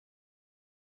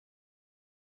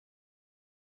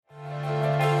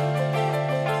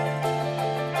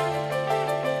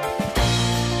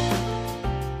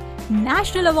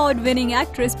National Award-winning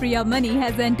actress Priyamani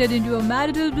has entered into a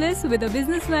marital bliss with a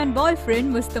businessman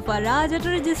boyfriend Mustafa Raj at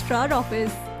a registrar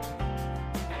office.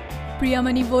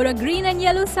 Priyamani wore a green and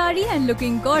yellow saree and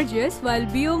looking gorgeous, while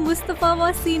beau Mustafa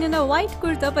was seen in a white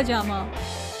kurta pyjama.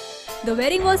 The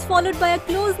wedding was followed by a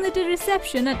close-knitted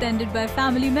reception attended by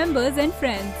family members and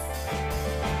friends.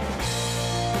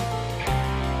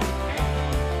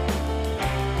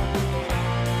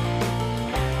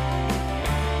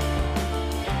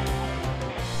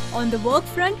 On the work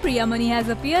front, Priyamani has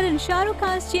appeared in Shah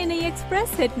Rukh's Chennai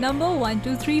Express hit number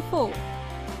 1234.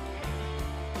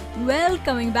 Well,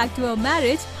 coming back to her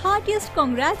marriage, heartiest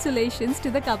congratulations to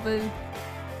the couple.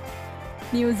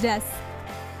 News Desk.